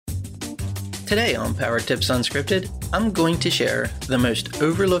Today on Power Tips Unscripted, I'm going to share the most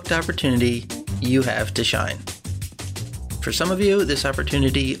overlooked opportunity you have to shine. For some of you, this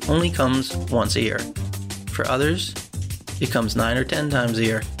opportunity only comes once a year. For others, it comes 9 or 10 times a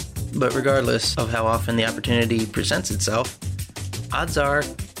year. But regardless of how often the opportunity presents itself, odds are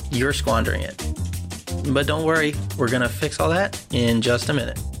you're squandering it. But don't worry, we're going to fix all that in just a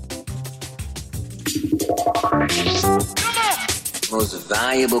minute. The most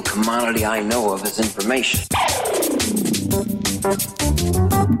valuable commodity I know of is information.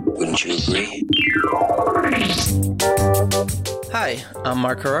 Wouldn't you agree? Hi, I'm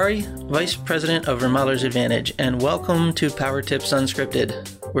Mark Harari, Vice President of Remodelers Advantage, and welcome to Power Tips Unscripted,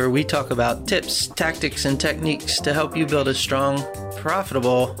 where we talk about tips, tactics, and techniques to help you build a strong,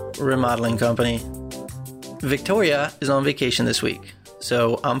 profitable remodeling company. Victoria is on vacation this week,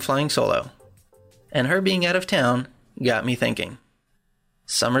 so I'm flying solo. And her being out of town got me thinking.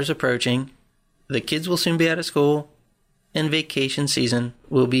 Summer's approaching, the kids will soon be out of school, and vacation season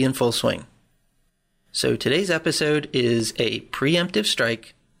will be in full swing. So today's episode is a preemptive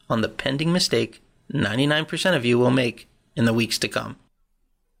strike on the pending mistake 99% of you will make in the weeks to come.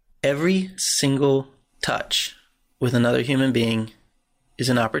 Every single touch with another human being is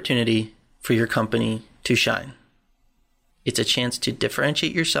an opportunity for your company to shine. It's a chance to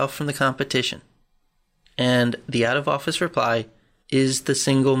differentiate yourself from the competition. And the out-of-office reply is the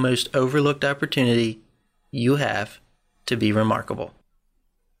single most overlooked opportunity you have to be remarkable.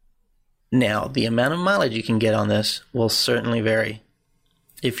 Now, the amount of mileage you can get on this will certainly vary.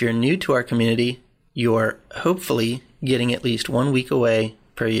 If you're new to our community, you're hopefully getting at least 1 week away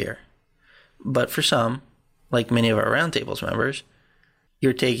per year. But for some, like many of our Roundtables members,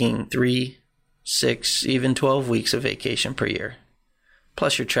 you're taking 3, 6, even 12 weeks of vacation per year.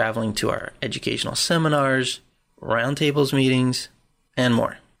 Plus you're traveling to our educational seminars, Roundtables meetings, and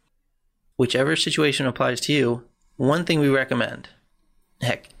more. Whichever situation applies to you, one thing we recommend,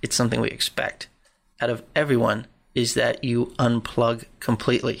 heck, it's something we expect out of everyone, is that you unplug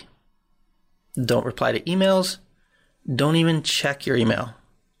completely. Don't reply to emails. Don't even check your email.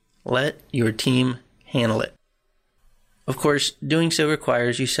 Let your team handle it. Of course, doing so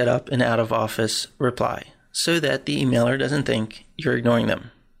requires you set up an out-of-office reply so that the emailer doesn't think you're ignoring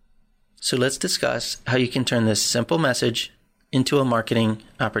them. So let's discuss how you can turn this simple message into a marketing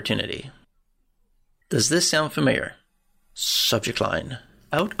opportunity. Does this sound familiar? Subject line,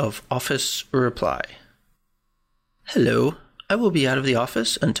 out of office reply. Hello, I will be out of the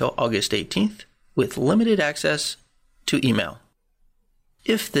office until August 18th with limited access to email.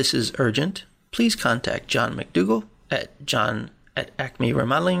 If this is urgent, please contact John McDougall at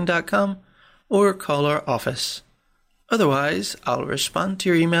john@acmeremodeling.com or call our office. Otherwise, I'll respond to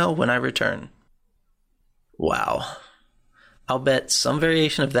your email when I return. Wow. I'll bet some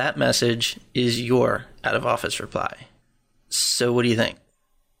variation of that message is your out-of-office reply. So what do you think?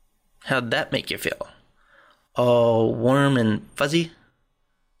 How'd that make you feel? All warm and fuzzy?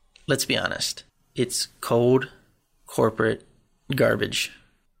 Let's be honest. It's cold, corporate garbage.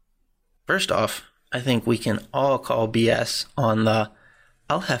 First off, I think we can all call BS on the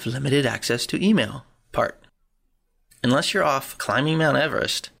I'll have limited access to email part. Unless you're off climbing Mount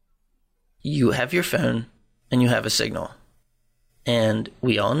Everest, you have your phone and you have a signal. And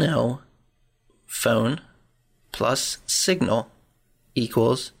we all know phone plus signal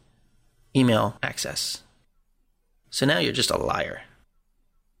equals email access. So now you're just a liar.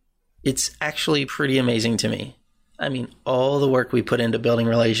 It's actually pretty amazing to me. I mean, all the work we put into building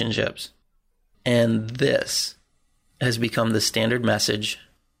relationships. And this has become the standard message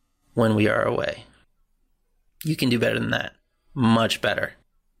when we are away. You can do better than that. Much better.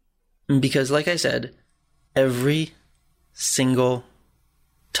 Because like I said, every single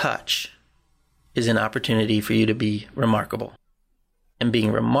touch is an opportunity for you to be remarkable. And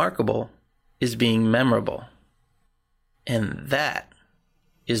being remarkable is being memorable. And that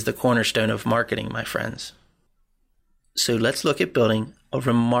is the cornerstone of marketing, my friends. So let's look at building a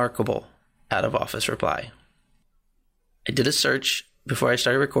remarkable out-of-office reply. I did a search before I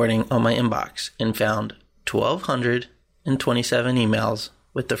started recording on my inbox and found 1,227 emails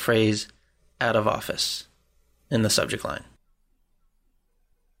with the phrase out of office in the subject line.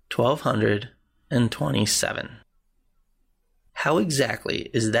 1,227. How exactly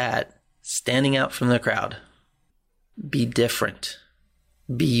is that standing out from the crowd? Be different.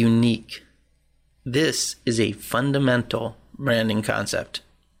 Be unique. This is a fundamental branding concept.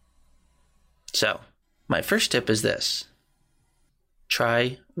 So, my first tip is this.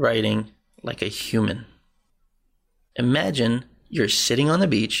 Try writing like a human. Imagine you're sitting on the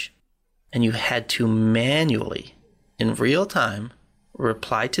beach and you had to manually, in real time,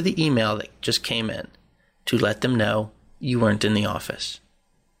 reply to the email that just came in to let them know you weren't in the office.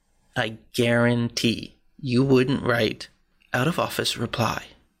 I guarantee you wouldn't write "out of office reply"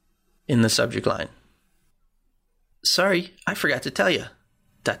 in the subject line. "Sorry, I forgot to tell you, ...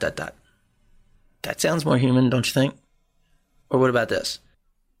 That sounds more human, don't you think? Or what about this?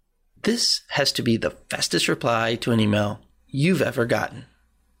 This has to be the fastest reply to an email you've ever gotten."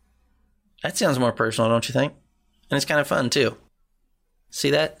 That sounds more personal, don't you think? And it's kind of fun, too. See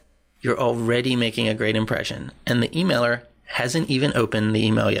that? You're already making a great impression, and the emailer hasn't even opened the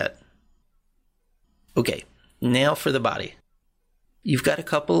email yet. Okay, now for the body. You've got a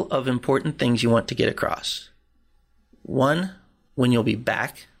couple of important things you want to get across. 1, when you'll be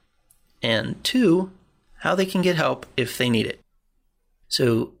back, and 2, how they can get help if they need it.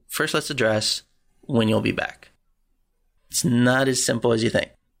 So first, let's address when you'll be back. It's not as simple as you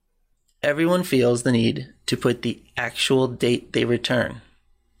think. Everyone feels the need to put the actual date they return,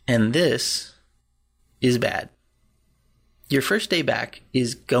 and this is bad. Your first day back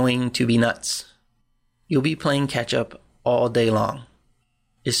is going to be nuts. You'll be playing catch up all day long,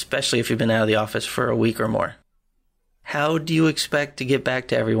 especially if you've been out of the office for a week or more. How do you expect to get back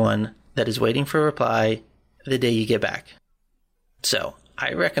to everyone that is waiting for a reply the day you get back? So,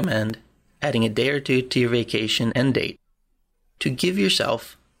 I recommend adding a day or two to your vacation and date to give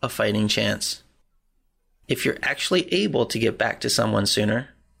yourself a fighting chance. If you're actually able to get back to someone sooner,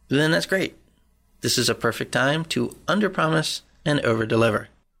 then that's great. This is a perfect time to underpromise and overdeliver.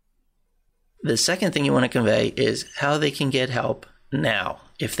 The second thing you want to convey is how they can get help now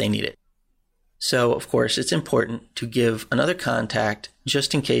if they need it. So, of course, it's important to give another contact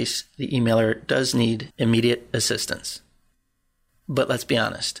just in case the emailer does need immediate assistance. But let's be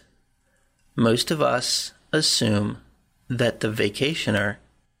honest. Most of us assume that the vacationer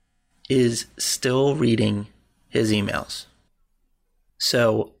is still reading his emails.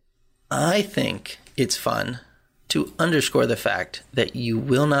 So, I think it's fun to underscore the fact that you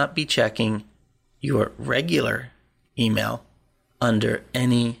will not be checking your regular email under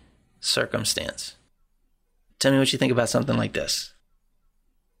any circumstance. Tell me what you think about something like this.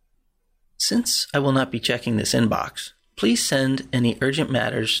 "Since I will not be checking this inbox, please send any urgent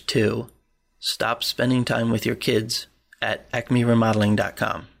matters to stop spending time with your kids at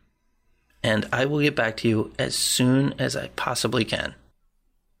acmeremodeling.com, and I will get back to you as soon as I possibly can."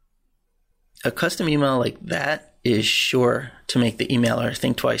 A custom email like that is sure to make the emailer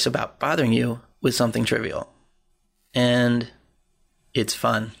think twice about bothering you with something trivial. And it's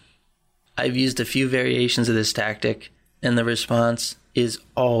fun. I've used a few variations of this tactic, and the response is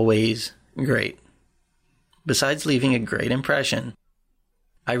always great. Besides leaving a great impression,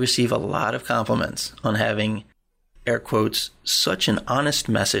 I receive a lot of compliments on having, air quotes, such an honest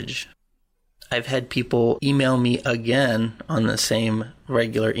message. I've had people email me again on the same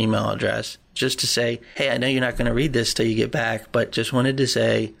regular email address just to say, "Hey, I know you're not going to read this till you get back, but just wanted to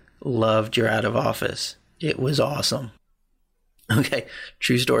say, loved your out of office. It was awesome." Okay,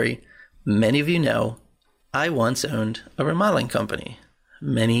 true story. Many of you know I once owned a remodeling company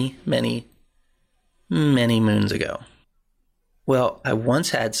many moons ago. Well, I once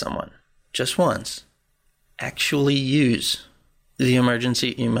had someone, just once, actually use the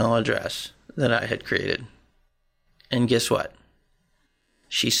emergency email address that I had created. And guess what?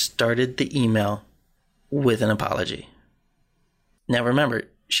 She started the email with an apology. Now remember,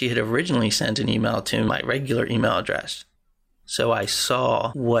 she had originally sent an email to my regular email address. So I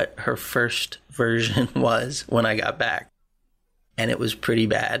saw what her first version was when I got back. And it was pretty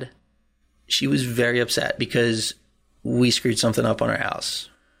bad. She was very upset because we screwed something up on our house.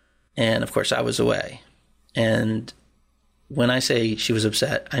 And of course I was away. And when I say she was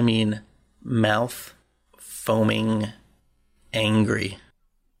upset, I mean mouth foaming, angry.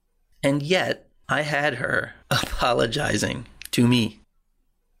 And yet I had her apologizing to me.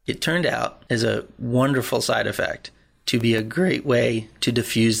 It turned out, as a wonderful side effect, to be a great way to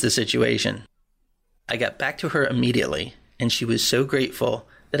diffuse the situation. I got back to her immediately, and she was so grateful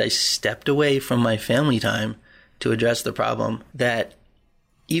that I stepped away from my family time to address the problem that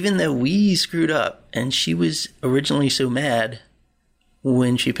even though we screwed up and she was originally so mad,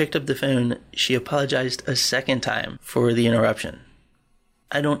 when she picked up the phone, she apologized a second time for the interruption.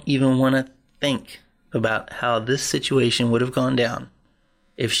 I don't even want to think about how this situation would have gone down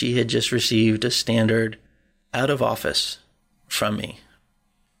if she had just received a standard out of office from me.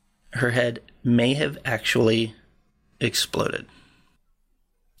 Her head may have actually exploded.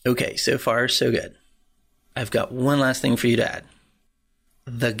 Okay, so far so good. I've got one last thing for you to add.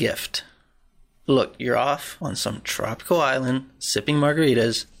 The gift. Look, you're off on some tropical island sipping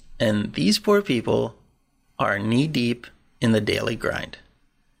margaritas, and these poor people are knee-deep in the daily grind.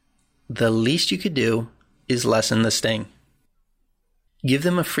 The least you could do is lessen the sting. Give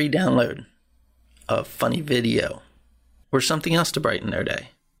them a free download, a funny video, or something else to brighten their day.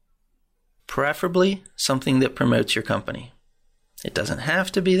 Preferably something that promotes your company. It doesn't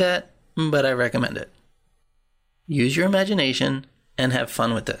have to be that, but I recommend it. Use your imagination and have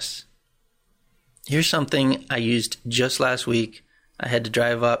fun with this. Here's something I used just last week. I had to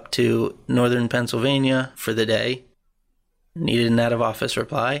drive up to northern Pennsylvania for the day. Needed an out-of-office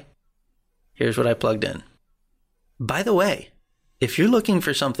reply. Here's what I plugged in. By the way, if you're looking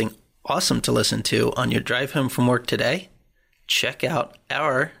for something awesome to listen to on your drive home from work today, check out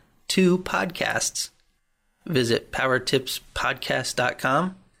our 2 podcasts. Visit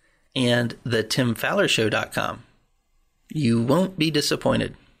powertipspodcast.com and thetimfowlershow.com. You won't be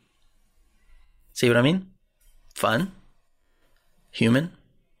disappointed. See what I mean? Fun, human,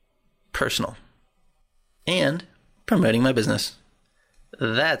 personal, and promoting my business.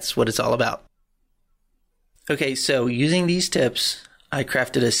 That's what it's all about. Okay, so using these tips, I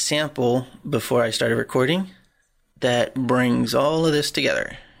crafted a sample before I started recording that brings all of this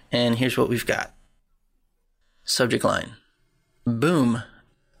together. And here's what we've got. Subject line: Boom,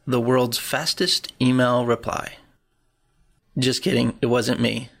 the world's fastest email reply. Just kidding, it wasn't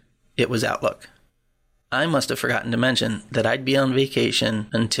me. It was Outlook. I must have forgotten to mention that I'd be on vacation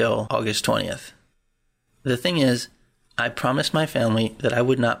until August 20th. The thing is, I promised my family that I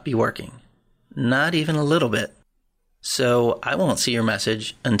would not be working. Not even a little bit. So I won't see your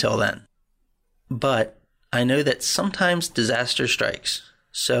message until then. But I know that sometimes disaster strikes.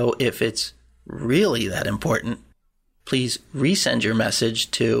 So if it's really that important, please resend your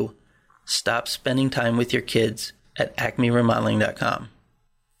message to stopspendingtimewithyourkids@acmeremodeling.com.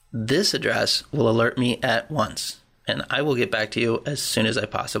 This address will alert me at once, and I will get back to you as soon as I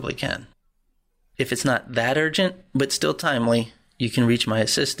possibly can. If it's not that urgent, but still timely, you can reach my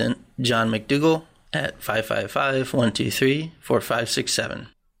assistant, John McDougall, at 555-123-4567.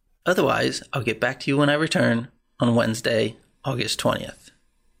 Otherwise, I'll get back to you when I return on Wednesday, August 20th.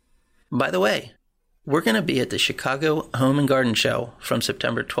 By the way, we're going to be at the Chicago Home and Garden Show from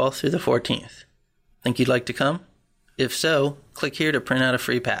September 12th through the 14th. Think you'd like to come? If so, click here to print out a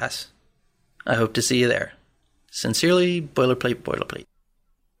free pass. I hope to see you there. Sincerely, Boilerplate.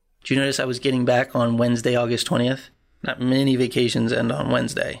 Did you notice I was getting back on Wednesday, August 20th? Not many vacations end on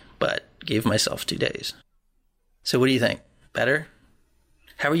Wednesday, but gave myself 2 days. So what do you think? Better?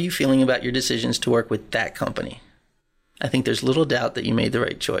 How are you feeling about your decisions to work with that company? I think there's little doubt that you made the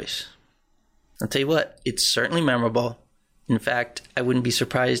right choice. I'll tell you what, it's certainly memorable. In fact, I wouldn't be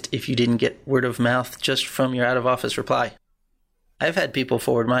surprised if you didn't get word of mouth just from your out-of-office reply. I've had people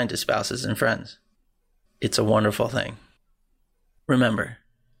forward mine to spouses and friends. It's a wonderful thing. Remember,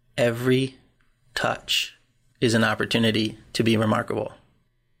 every touch is an opportunity to be remarkable.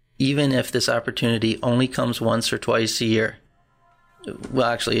 Even if this opportunity only comes once or twice a year. Well,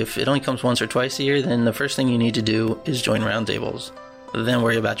 actually, if it only comes once or twice a year, then the first thing you need to do is join roundtables. Then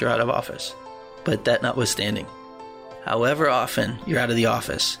worry about your out of office. But that notwithstanding, however often you're out of the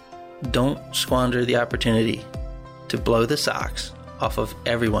office, don't squander the opportunity to blow the socks off of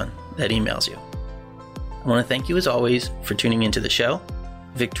everyone that emails you. I want to thank you as always for tuning into the show.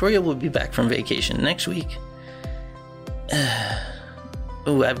 Victoria will be back from vacation next week. I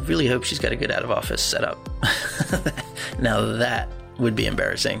really hope she's got a good out of office setup. Now that would be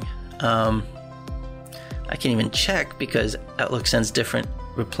embarrassing. I can't even check because Outlook sends different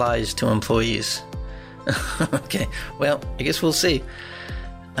replies to employees. Okay, well, I guess we'll see.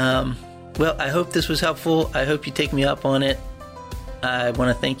 Well, I hope this was helpful. I hope you take me up on it. I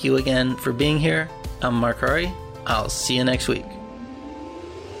want to thank you again for being here. I'm Mark Harari. I'll see you next week.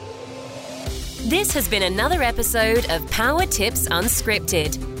 This has been another episode of Power Tips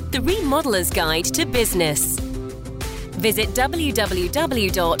Unscripted, the Remodeler's Guide to Business. Visit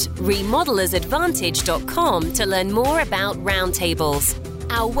www.remodelersadvantage.com to learn more about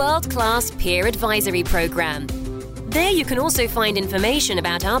Roundtables, our world-class peer advisory program. There you can also find information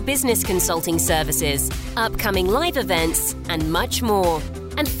about our business consulting services, upcoming live events, and much more.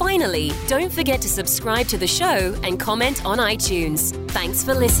 And finally, don't forget to subscribe to the show and comment on iTunes. Thanks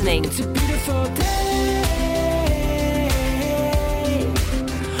for listening. It's a beautiful day.